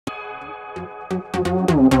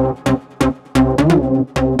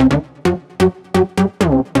Warning,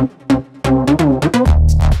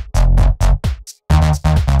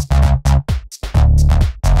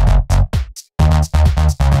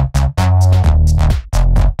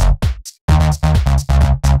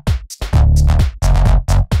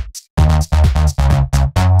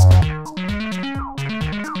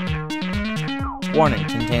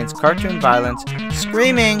 contains cartoon violence,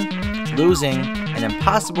 screaming, losing, an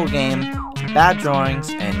impossible game, bad drawings,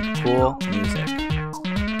 and cool music.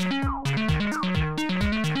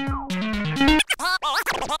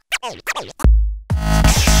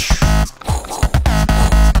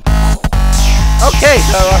 Okay,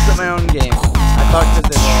 so I lost at my own game. I thought because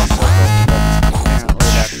they were all circles, but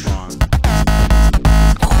apparently that's wrong.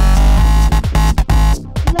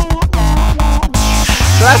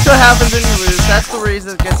 So that's what happens when you lose. That's the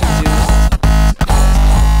reason it gets induced.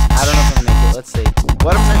 I don't know if I'm gonna make it. Let's see.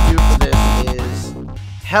 What I'm gonna do for this is...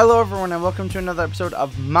 Hello everyone and welcome to another episode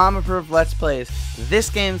of Mom Approved Let's Plays. This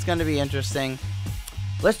game's gonna be interesting.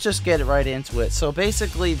 Let's just get right into it. So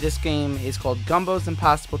basically this game is called Gumbo's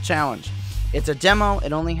Impossible Challenge. It's a demo,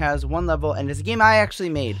 it only has one level, and it's a game I actually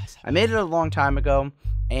made. I made it a long time ago,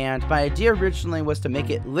 and my idea originally was to make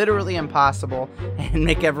it literally impossible and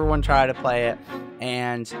make everyone try to play it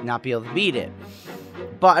and not be able to beat it.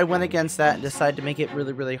 But I went against that and decided to make it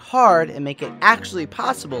really, really hard and make it actually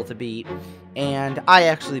possible to beat, and I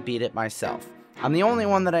actually beat it myself. I'm the only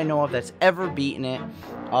one that I know of that's ever beaten it.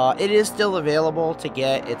 It is still available to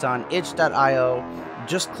get. It's on itch.io.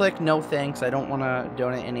 Just click no thanks. I don't want to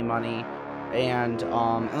donate any money. And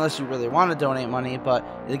unless you really want to donate money, but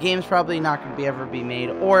the game's probably not going to ever be made,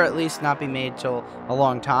 or at least not be made till a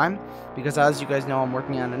long time, because as you guys know, I'm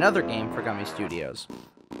working on another game for Gummy Studios.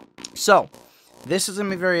 So, this is going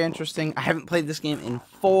to be very interesting. I haven't played this game in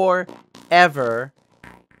forever,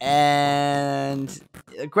 and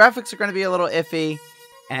the graphics are going to be a little iffy,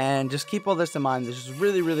 and just keep all this in mind. This is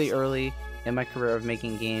really, really early in my career of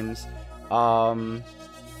making games.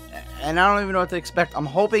 And I don't even know what to expect. I'm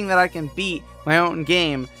hoping that I can beat my own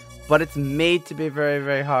game, but it's made to be very,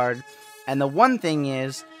 very hard. And the one thing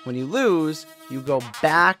is, when you lose, you go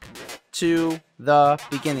back to the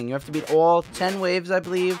beginning. You have to beat all 10 waves, I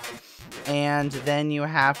believe, and then you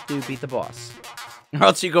have to beat the boss. Or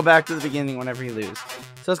else you go back to the beginning whenever you lose.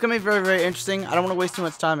 So it's going to be very, very interesting. I don't want to waste too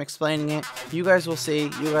much time explaining it. You guys will see.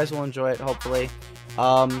 You guys will enjoy it, hopefully.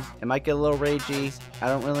 It might get a little ragey. I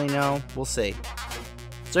don't really know. We'll see.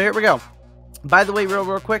 So here we go. By the way,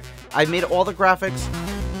 real quick, I made all the graphics,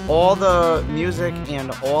 all the music, and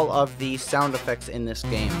all of the sound effects in this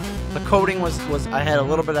game. The coding was I had a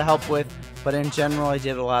little bit of help with, but in general, I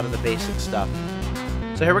did a lot of the basic stuff.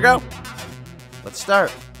 So here we go. Let's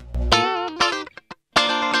start.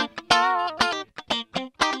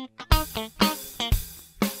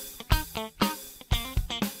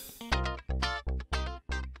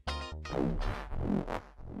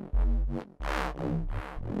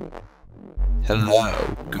 Hello,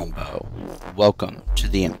 Gumbo. Welcome to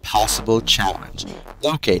the Impossible Challenge,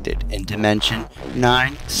 located in Dimension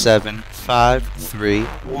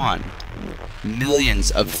 97531.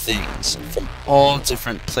 Millions of things from all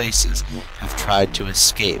different places have tried to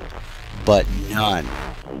escape, but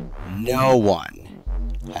no one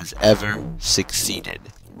has ever succeeded.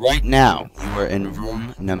 Right now, you are in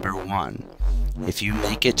room number 1. If you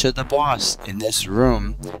make it to the boss in this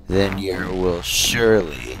room, then you will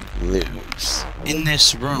surely lose. In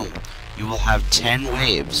this room, you will have 10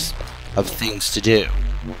 waves of things to do.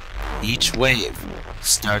 Each wave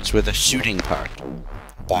starts with a shooting part.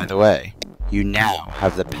 By the way, you now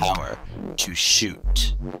have the power to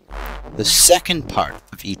shoot. The second part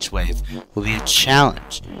of each wave will be a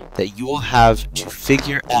challenge that you will have to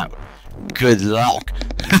figure out. Good luck!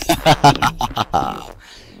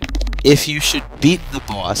 If you should beat the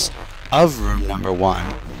boss of room number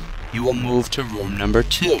 1, you will move to room number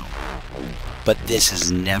 2. But this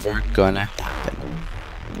is never gonna happen.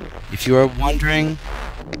 If you are wondering,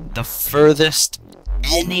 the furthest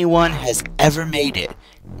anyone has ever made it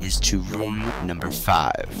is to room number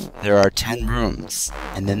 5. There are 10 rooms,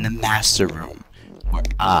 and then the master room, where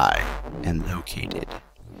I am located.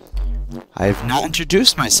 I have not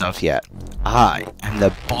introduced myself yet. I am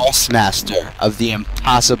the boss master of the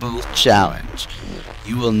Impossible Challenge.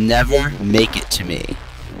 You will never make it to me.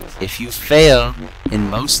 If you fail in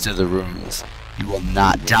most of the rooms, you will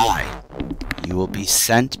not die. You will be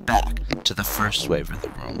sent back to the first wave of the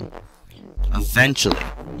room. Eventually,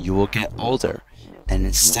 you will get older, and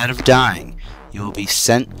instead of dying, you will be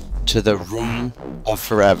sent to the room of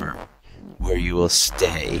forever, where you will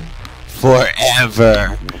stay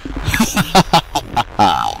forever.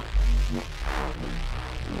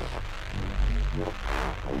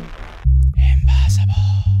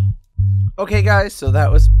 Okay guys, so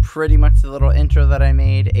that was pretty much the little intro that I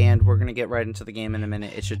made, and we're gonna get right into the game in a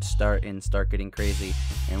minute. It should start getting crazy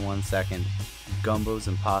in 1 second. Gumbo's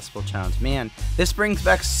Impossible Challenge. Man, this brings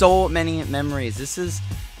back so many memories. This is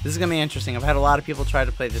gonna be interesting. I've had a lot of people try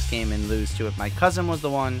to play this game and lose to it. My cousin Jen was the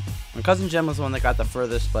one that got the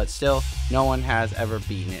furthest, but still, no one has ever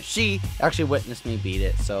beaten it. She actually witnessed me beat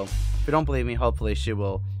it, so if you don't believe me, hopefully she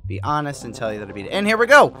will be honest and tell you that I beat it. And here we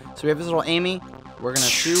go! So we have this little Amy. We're gonna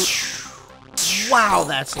shoot. Wow,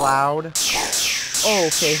 that's loud.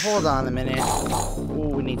 Okay, hold on a minute. Ooh,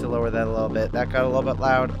 we need to lower that a little bit. That got a little bit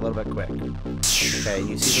loud, a little bit quick. Okay,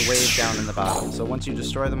 you see the wave down in the bottom. So once you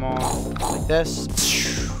destroy them all, like this,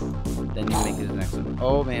 then you make it to the next one.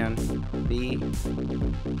 Oh, man. B.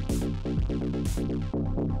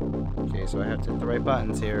 Okay, so I have to hit the right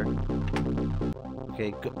buttons here.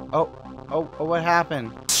 Okay, good. Oh, what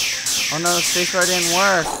happened? Oh, no, the spacebar didn't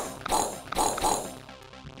work.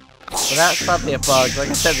 Well, that's probably a bug. Like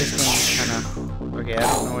I said, this game kind of... Okay, I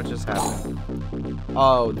don't know what just happened.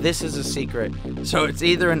 Oh, this is a secret. So it's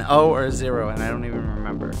either an O or a 0, and I don't even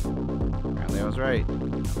remember. Apparently I was right.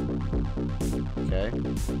 Okay.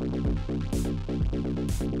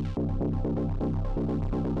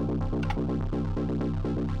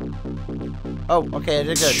 Oh, okay, I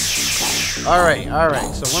did good. Alright.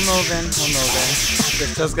 So we're moving.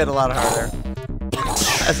 This does get a lot harder.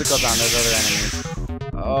 As it goes on, there's other enemies.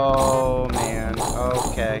 Oh, man.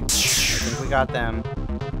 Okay. I think we got them.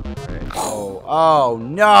 Right. Oh,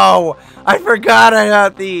 no! I forgot I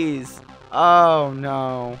got these! Oh,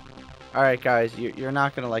 no. Alright, guys. You're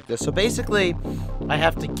not going to like this. So, basically, I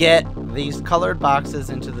have to get these colored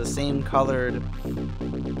boxes into the same colored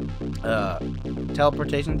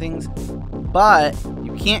teleportation things. But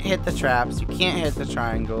you can't hit the traps. You can't hit the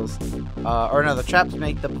triangles. Or no, the traps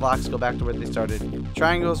make the blocks go back to where they started.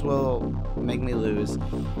 Triangles will make me lose.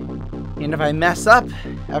 And if I mess up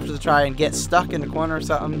after the try and get stuck in the corner or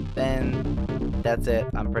something, then that's it.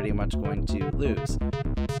 I'm pretty much going to lose.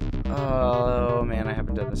 Oh, man, I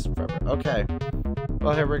haven't done this forever. Okay.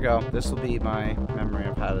 Well, here we go. This will be my memory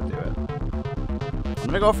of how to do it. I'm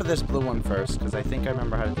going to go for this blue one first, because I think I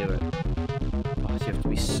remember how to do it. Oh, you have to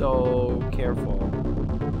be so careful.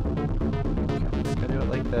 Okay, I think I do it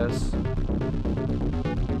like this.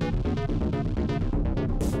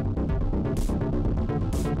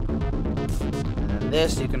 And then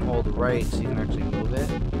this you can hold right so you can actually move it.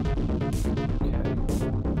 Okay.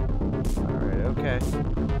 Alright, okay.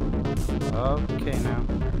 Okay, now.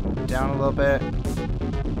 Move it down a little bit.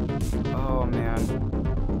 Oh, man.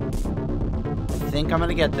 I think I'm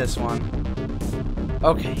gonna get this one.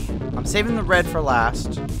 Okay. I'm saving the red for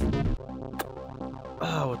last.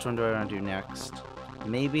 Oh, which one do I want to do next?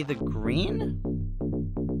 Maybe the green?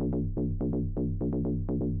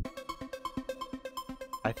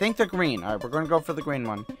 I think the green. Alright, we're going to go for the green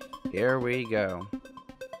one. Here we go.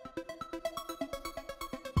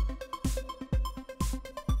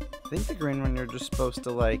 I think the green one, you're just supposed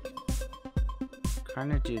to, like,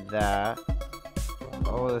 kind of do that.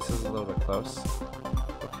 Oh, this is a little bit close.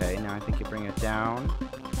 Okay, now I think you bring it down.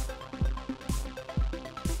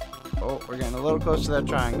 Oh, we're getting a little close to that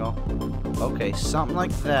triangle. Okay, something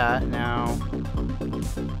like that. Now,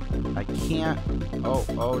 I can't...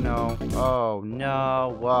 Oh no. Oh,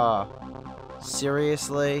 no.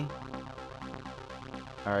 Seriously?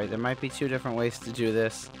 Alright, there might be 2 different ways to do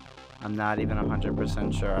this. I'm not even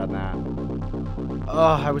 100% sure on that.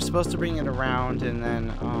 Oh, I was supposed to bring it around and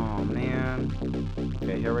then... Oh, man.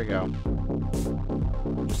 Okay, here we go.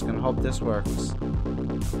 I'm just gonna hope this works.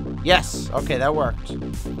 Yes! Okay, that worked.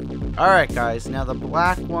 Alright, guys. Now the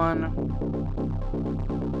black one...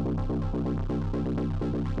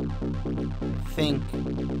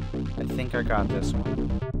 I think I got this one.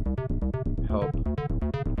 I hope.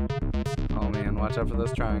 Oh, man. Watch out for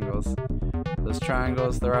those triangles. Those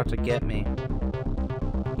triangles, they're out to get me.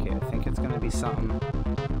 Okay, I think it's gonna be something...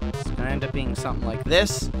 It's gonna end up being something like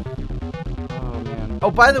this. Oh, man. Oh,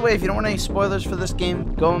 by the way, if you don't want any spoilers for this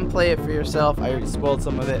game, go and play it for yourself. I already spoiled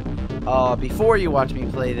some of it before you watch me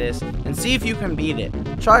play this, and see if you can beat it.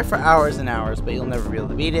 Try for hours and hours, but you'll never be able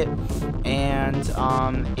to beat it. And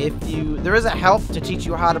there is a help to teach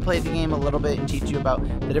you how to play the game a little bit and teach you about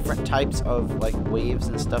the different types of like waves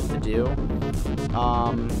and stuff to do.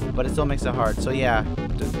 But it still makes it hard. So yeah,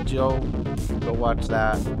 go watch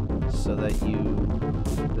that so that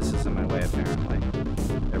this isn't my way apparently.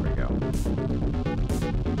 There we go.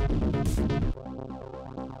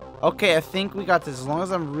 Okay, I think we got this. As long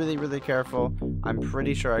as I'm really, really careful, I'm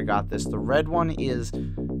pretty sure I got this. The red one is...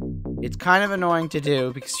 It's kind of annoying to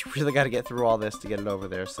do because you really got to get through all this to get it over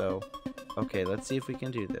there. So, okay, let's see if we can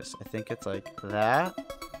do this. I think it's like that.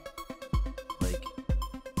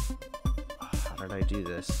 How did I do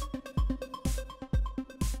this?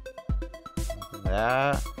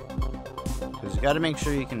 That. Because you got to make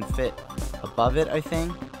sure you can fit above it, I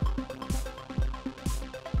think.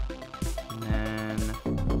 And then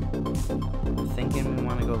I'm thinking we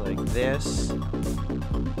want to go like this. I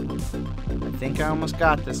think I almost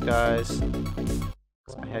got this, guys.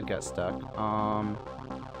 My head got stuck.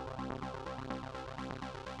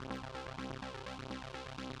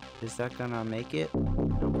 Is that gonna make it?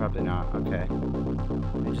 No, probably not. Okay.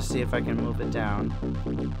 Let me just see if I can move it down.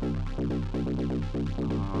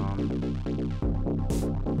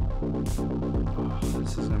 Oh,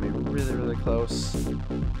 this is gonna be really, really close.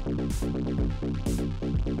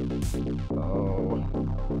 Oh.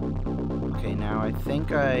 Okay, now I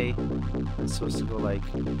think I'm supposed to go like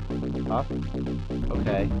up.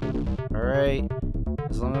 Okay. Alright.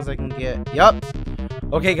 As long as I can get... Yup!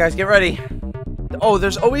 Okay, guys, get ready. Oh,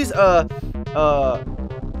 there's always a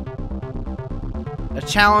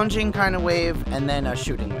challenging kind of wave and then a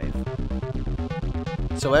shooting wave.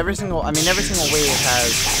 So every single wave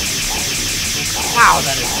has... Wow,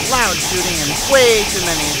 that is loud shooting and way too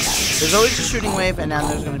many. There's always a shooting wave, and now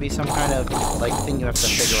there's going to be some kind of like thing you have to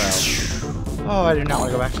figure out. Oh, I do not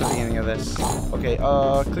want to go back to the beginning of this. Okay,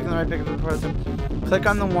 click on the right picture of the person. Click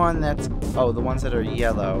on the one that's... Oh, the ones that are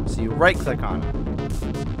yellow. So you right-click on them.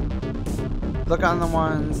 Click on the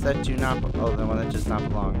ones that do not... Oh, the one that does not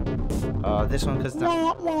belong. This one, because...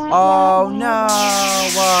 Oh, no!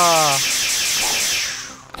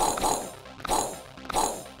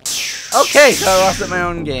 Okay, so I lost at my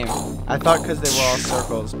own game. I thought because they were all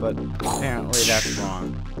circles, but apparently that's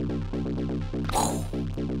wrong.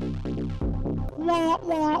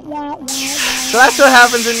 So that's what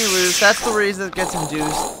happens when you lose. That's the reason it gets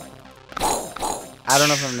induced. I don't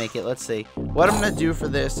know if I'm gonna make it. Let's see. What I'm gonna do for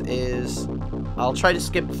this is I'll try to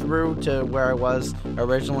skip through to where I was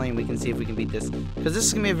originally, and we can see if we can beat this. Because this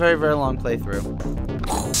is gonna be a very, very long playthrough.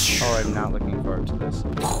 Oh, I'm not looking forward to this.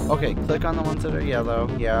 Okay, click on the ones that are yellow.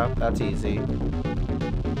 Yeah, that's easy. Click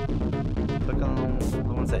on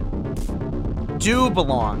the ones that do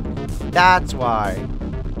belong. That's why.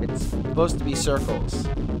 It's supposed to be circles.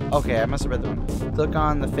 Okay, I must have read the one. Click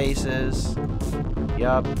on the faces.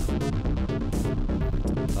 Yup.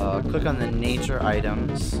 Click on the nature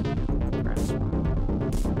items.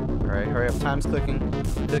 Alright, hurry up. Time's clicking.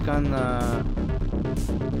 Click on the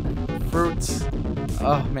fruits.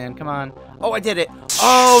 Oh, man, come on. Oh, I did it.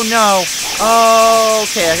 Oh, no. Oh,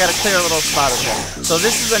 okay, I got to clear a little spot over here. So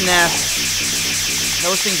this is a nest.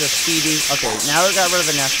 Those things are speedy. Okay, now I got rid of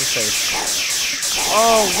the nest. We're safe.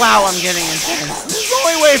 Oh, wow, I'm getting intense. This is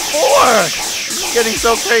only wave 4. This is getting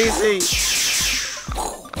so crazy.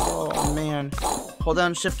 Oh, man. Hold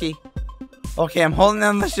down shift key. Okay, I'm holding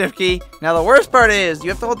down the shift key. Now, the worst part is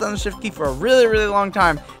you have to hold down the shift key for a really, really long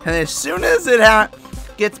time. And as soon as it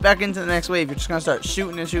gets back into the next wave, you're just going to start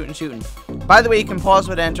shooting and shooting and shooting. By the way, you can pause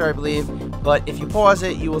with enter, I believe. But if you pause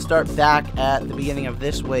it, you will start back at the beginning of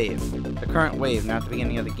this wave. The current wave, not the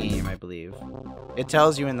beginning of the game, I believe. It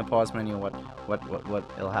tells you in the pause menu what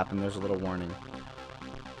will happen. There's a little warning.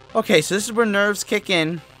 Okay, so this is where nerves kick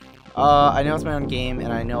in. I know it's my own game,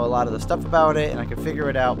 and I know a lot of the stuff about it, and I can figure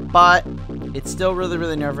it out, but it's still really,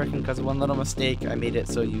 really nerve-wracking because of one little mistake. I made it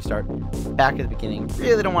so you start back at the beginning.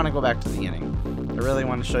 Really don't want to go back to the beginning. I really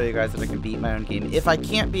want to show you guys that I can beat my own game. If I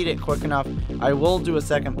can't beat it quick enough, I will do a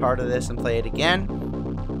second part of this and play it again,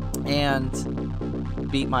 and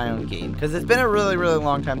beat my own game, because it's been a really, really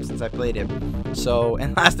long time since I played it. So,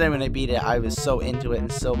 and last time when I beat it, I was so into it and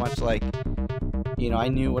so much like, you know, I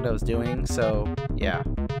knew what I was doing, so, yeah.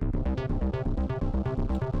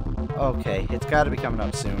 Okay, it's got to be coming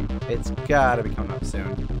up soon. It's got to be coming up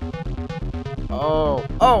soon. Oh,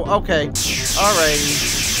 okay.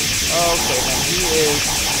 Alrighty. Okay, then he is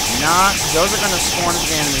not... Those are going to spawn as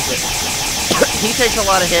the enemies, but he takes a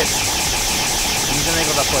lot of hits. And he's going to make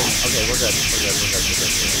that poison. Okay, we're good.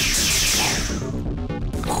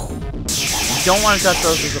 You don't want to touch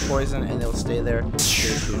those with the poison, and they'll stay there.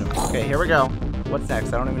 Shoot them. Okay, here we go. What's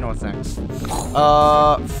next? I don't even know what's next.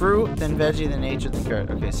 Fruit, then veggie, then nature, then carrot.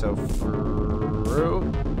 Okay, so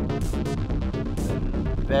fruit,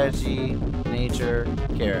 then veggie, nature,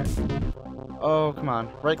 carrot. Oh, come on.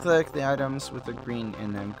 Right-click the items with the green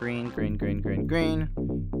in them. Green. Okay,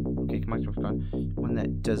 come on. One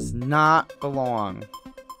that does not belong.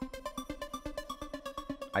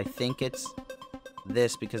 I think it's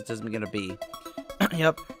this because it doesn't get a B.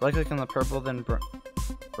 Yep. Right-click on the purple, then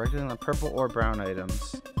right-click on the purple or brown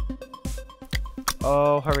items.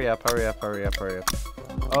 Oh, hurry up.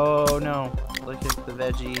 Oh, no. Look at the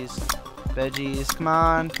veggies. Come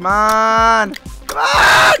on.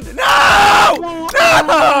 No!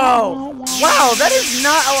 Wow, that is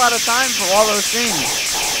not a lot of time for all those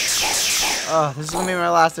things. Oh, this is gonna be my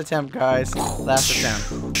last attempt, guys. Last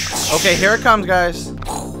attempt. Okay, here it comes, guys.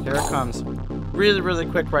 Here it comes. Really, really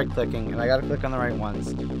quick right-clicking, and I gotta click on the right ones.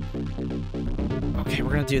 Okay, we're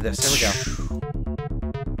gonna do this. Here we go.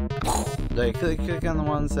 Like, click on the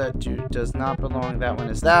ones that does not belong. That one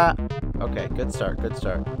is that. Okay, good start, good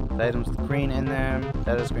start. The items with green in them.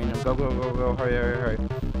 That is green. Go, go, go, go. Hurry, hurry, hurry.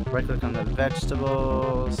 Right-click on the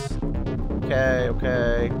vegetables. Okay,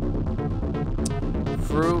 okay.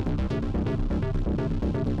 Fruit.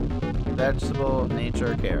 Vegetable,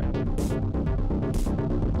 nature, carrot.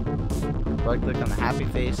 Right-click on the happy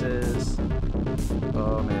faces.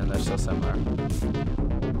 Oh man, they're so similar.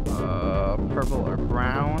 Purple or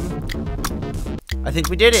brown. I think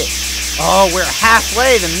we did it. Oh, we're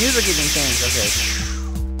halfway. The music even changed. Okay.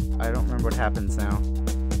 I don't remember what happens now.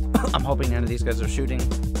 I'm hoping none of these guys are shooting.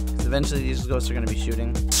 Because eventually these ghosts are going to be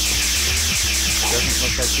shooting. Doesn't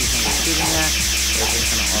look like he's going to be shooting yet. They're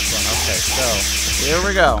just going to off run. Okay, so here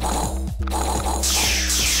we go.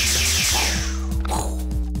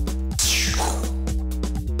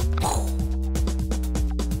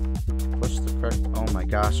 Push the correct. Oh my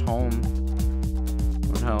gosh, home.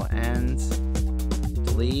 Oh no, end.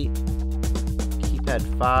 Delete. Keypad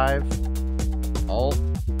 5. Alt.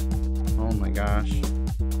 Oh my gosh.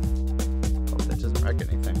 Hope that doesn't wreck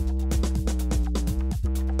anything.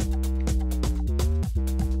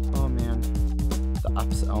 Oh man. The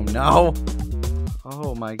ups. Oh no.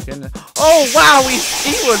 Oh my goodness. Oh wow,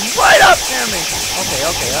 he was right up near me. Okay,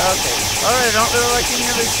 okay, okay. Alright, I don't really like any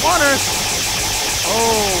of these spawners.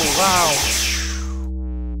 Oh wow.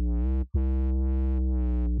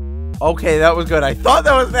 Okay, that was good. I thought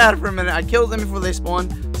that was bad for a minute. I killed them before they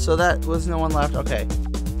spawned, so that was no one left. Okay.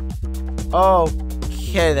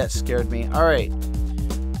 Okay, that scared me. Alright.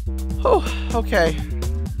 Oh, okay.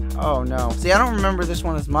 Oh no. See, I don't remember this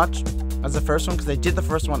one as much as the first one, because I did the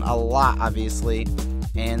first one a lot, obviously.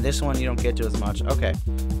 And this one you don't get to as much. Okay.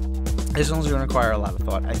 This one's going to require a lot of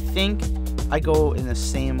thought. I think I go in the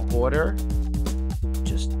same order.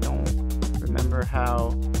 Just don't remember how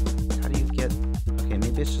do you get... Okay,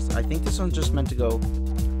 maybe it's just... I think this one's just meant to go...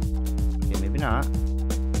 Okay, maybe not.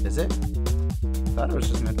 Is it? I thought it was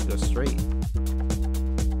just meant to go straight.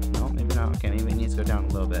 No, maybe not. Okay, maybe it needs to go down a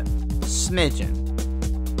little bit. Smidgen.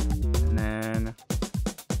 And then...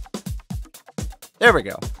 There we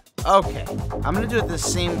go. Okay. I'm going to do it the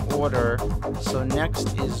same order. So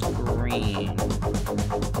next is green.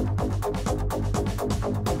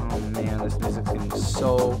 Oh man, this music's getting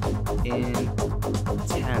so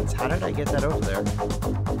intense. How did I get that over there?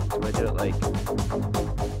 Do I do it like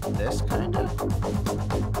this, kind of?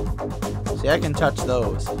 See, I can touch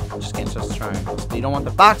those. I just can't touch the triangles. But you don't want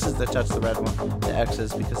the boxes to touch the red one, the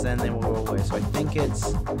X's, because then they will go away. So I think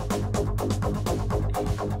it's...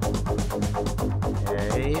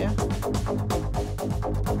 Okay. I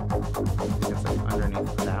think it's like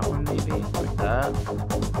underneath that one, maybe? Like that.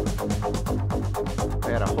 I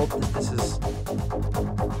gotta hope that this is...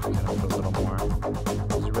 Oh, I gotta put a little more.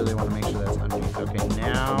 Because you really want to make sure that's underneath. Okay,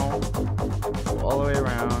 now... Go all the way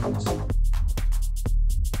around.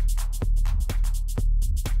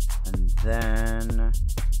 And then...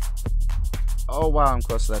 Oh, wow, I'm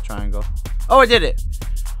close to that triangle. Oh, I did it!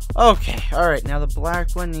 Okay, alright, now the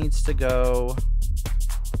black one needs to go...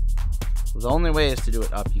 The only way is to do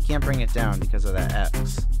it up. You can't bring it down because of that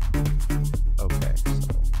X. Okay, so...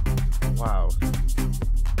 Wow.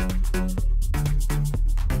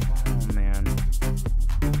 Oh, man.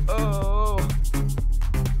 Oh!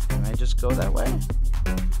 Can I just go that way?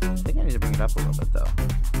 I think I need to bring it up a little bit, though.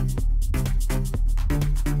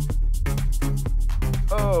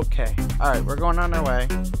 Okay. Alright, we're going on our way.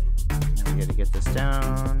 Now we gotta get this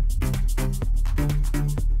down.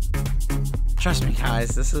 Trust me, guys,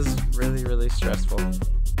 this is really, really stressful.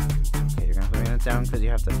 Okay, you're gonna bring it down because you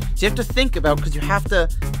have to... So you have to think about, because you have to...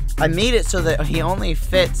 I made it so that he only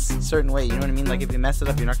fits a certain way, you know what I mean? Like, if you mess it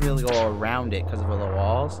up, you're not gonna be able to go around it because of the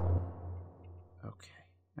walls. Okay.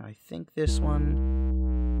 Now, I think this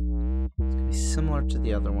one is gonna be similar to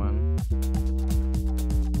the other one.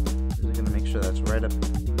 Really gonna make sure that's right up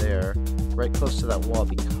there, right close to that wall,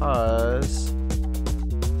 because...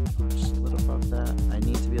 That. I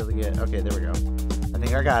need to be able to get... Okay, there we go. I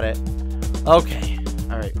think I got it. Okay.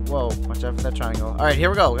 Alright, whoa. Watch out for that triangle. Alright, here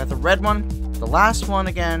we go. We got the red one. The last one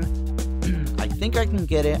again. I think I can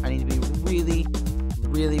get it. I need to be really,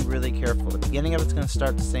 really, really careful. The beginning of it's going to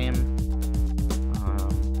start the same.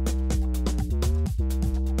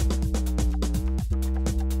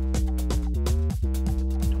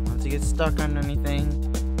 Don't want it to get stuck on anything.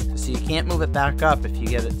 So you can't move it back up if you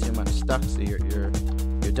get it too much stuck, so you're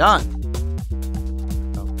done.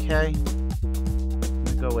 Okay. I'm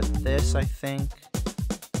gonna go with this, I think.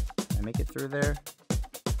 Can I make it through there?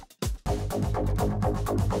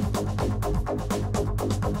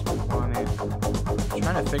 On it. I'm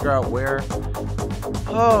trying to figure out where.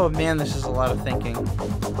 Oh man, this is a lot of thinking.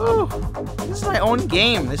 Whew. This is my own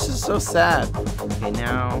game. This is so sad. Okay,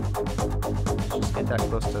 now let's just get that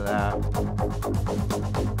close to that.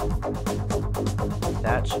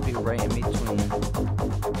 That should be right in between.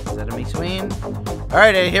 Is that in between?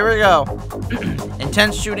 Alright, here we go.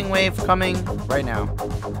 Intense shooting wave coming right now.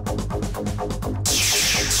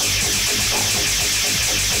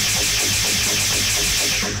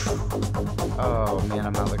 Oh man,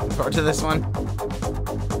 I'm not looking forward to this one.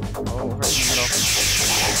 Oh, right in the middle.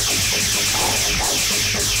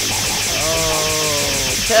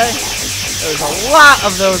 Oh, okay. There's a lot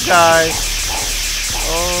of those guys.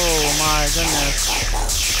 Oh my goodness.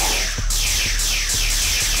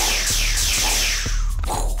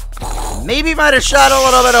 Maybe might have shot a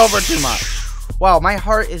little bit over too much. Wow, my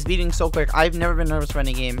heart is beating so quick. I've never been nervous for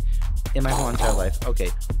any game in my whole entire life.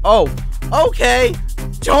 Okay. Oh, okay.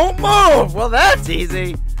 Don't move. Well, that's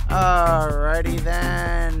easy. Alrighty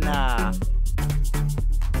then.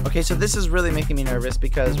 Okay, so this is really making me nervous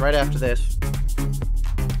because right after this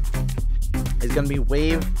is going to be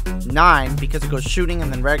wave 9 because it goes shooting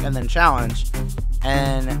and then reg and then challenge.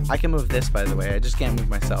 And I can move this, by the way. I just can't move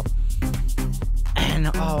myself.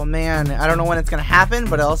 And oh man, I don't know when it's going to happen,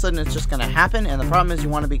 but all of a sudden it's just going to happen. And the problem is you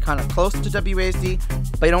want to be kind of close to WASD,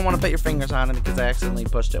 but you don't want to put your fingers on it because I accidentally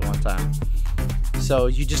pushed it one time. So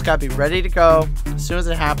you just got to be ready to go. As soon as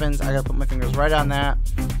it happens, I got to put my fingers right on that.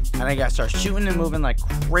 And I got to start shooting and moving like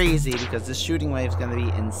crazy because this shooting wave is going to be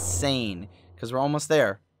insane. Because we're almost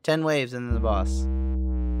there. 10 waves and then the boss.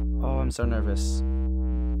 Oh, I'm so nervous.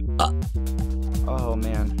 Oh,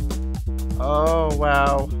 man. Oh,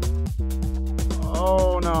 wow.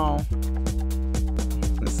 Oh, no.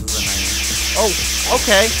 This is a nightmare. Oh,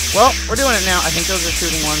 okay. Well, we're doing it now. I think those are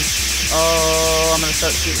shooting ones. Oh, I'm going to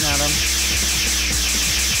start shooting at them.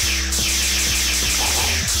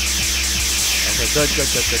 Okay, good.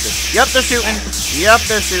 Yep, they're shooting. Yep,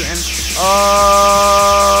 they're shooting.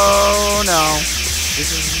 Oh, no.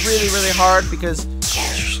 This is really, really hard because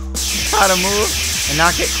you gotta move and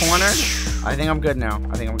not get cornered. I think I'm good now.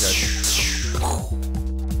 I think I'm good.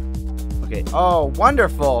 Okay. Oh,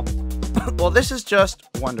 wonderful. Well, this is just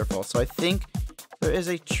wonderful. So I think there is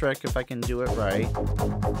a trick if I can do it right.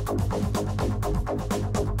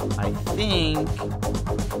 I think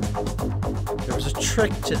there was a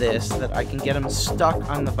trick to this that I can get him stuck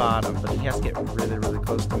on the bottom, but he has to get really, really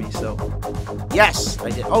close to me, so... Yes!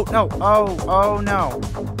 I did. Oh, no! Oh, no!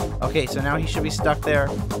 Okay, so now he should be stuck there,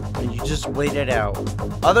 and you just wait it out.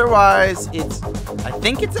 Otherwise, I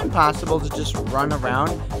think it's impossible to just run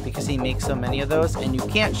around, because he makes so many of those, and you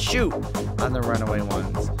can't shoot on the runaway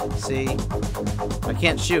ones. See? I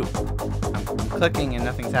can't shoot. I'm clicking and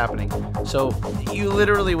nothing's happening. So, you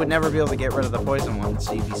literally would never be able to get rid of the poison ones,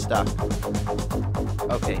 so you'd be stuck.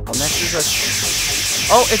 Okay, well next is a...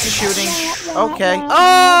 Oh, it's a shooting. Okay.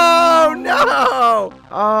 Oh, no!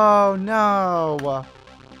 Oh, no!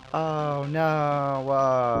 Oh, no!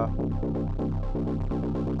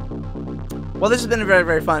 Well, this has been a very,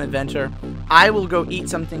 very fun adventure. I will go eat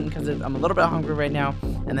something because I'm a little bit hungry right now.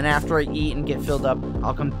 And then after I eat and get filled up,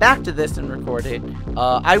 I'll come back to this and record it.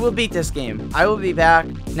 I will beat this game. I will be back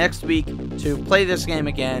next week to play this game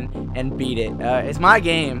again and beat it. It's my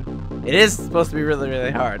game. It is supposed to be really,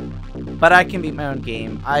 really hard. But I can beat my own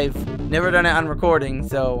game. I've never done it on recording,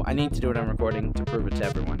 so I need to do it on recording to prove it to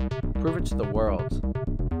everyone. Prove it to the world.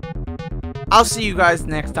 I'll see you guys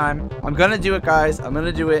next time. I'm gonna do it, guys. I'm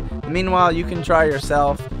gonna do it. Meanwhile, you can try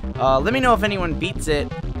yourself. Let me know if anyone beats it.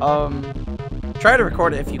 Try to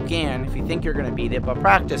record it if you can, if you think you're gonna beat it. But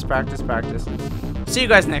practice, practice, practice. See you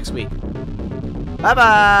guys next week.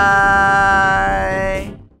 Bye-bye.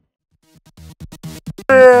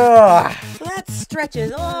 So that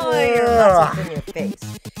stretches all your muscles in your face.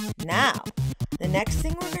 Now, the next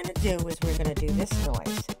thing we're going to do is we're going to do this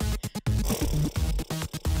noise.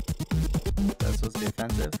 That's supposed to be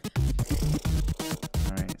offensive.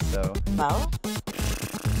 Alright, so... Well,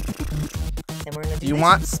 then we're going to do you this.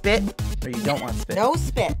 want spit, or you don't want spit? No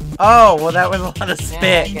spit. Oh, well that was a lot of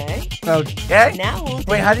spit. Okay. Okay. Now we'll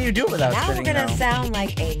Wait, how do you do it without now spitting? Now we're going to sound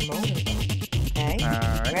like a motorboat. Okay?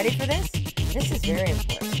 Alright. Ready for this? This is very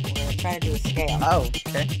important. We're going to try to do a scale. Oh,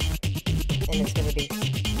 okay. And it's going to be...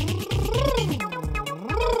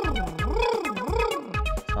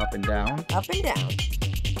 Up and down. Up and down.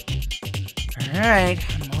 Alright,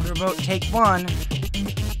 motorboat take 1.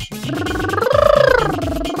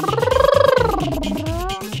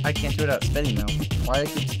 I can't do it without spitting though. Why do I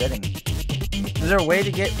keep spitting? Is there a way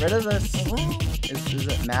to get rid of this? Well, Does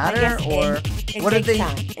it matter, or it what takes did they?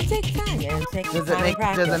 time. It takes time. It takes Does time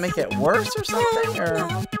it make it worse or something, or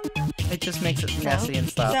No. it just makes it messy and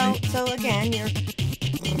stuff? So again, you're.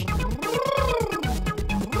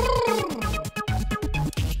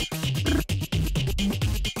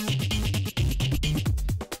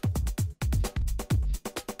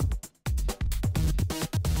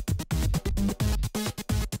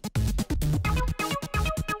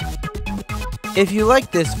 If you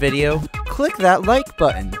like this video, click that like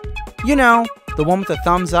button. You know, the one with the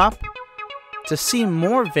thumbs up. To see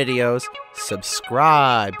more videos,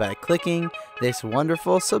 subscribe by clicking this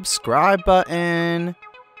wonderful subscribe button.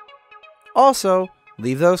 Also,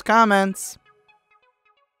 leave those comments.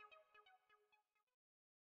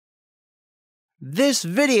 This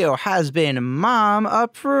video has been mom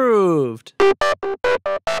approved.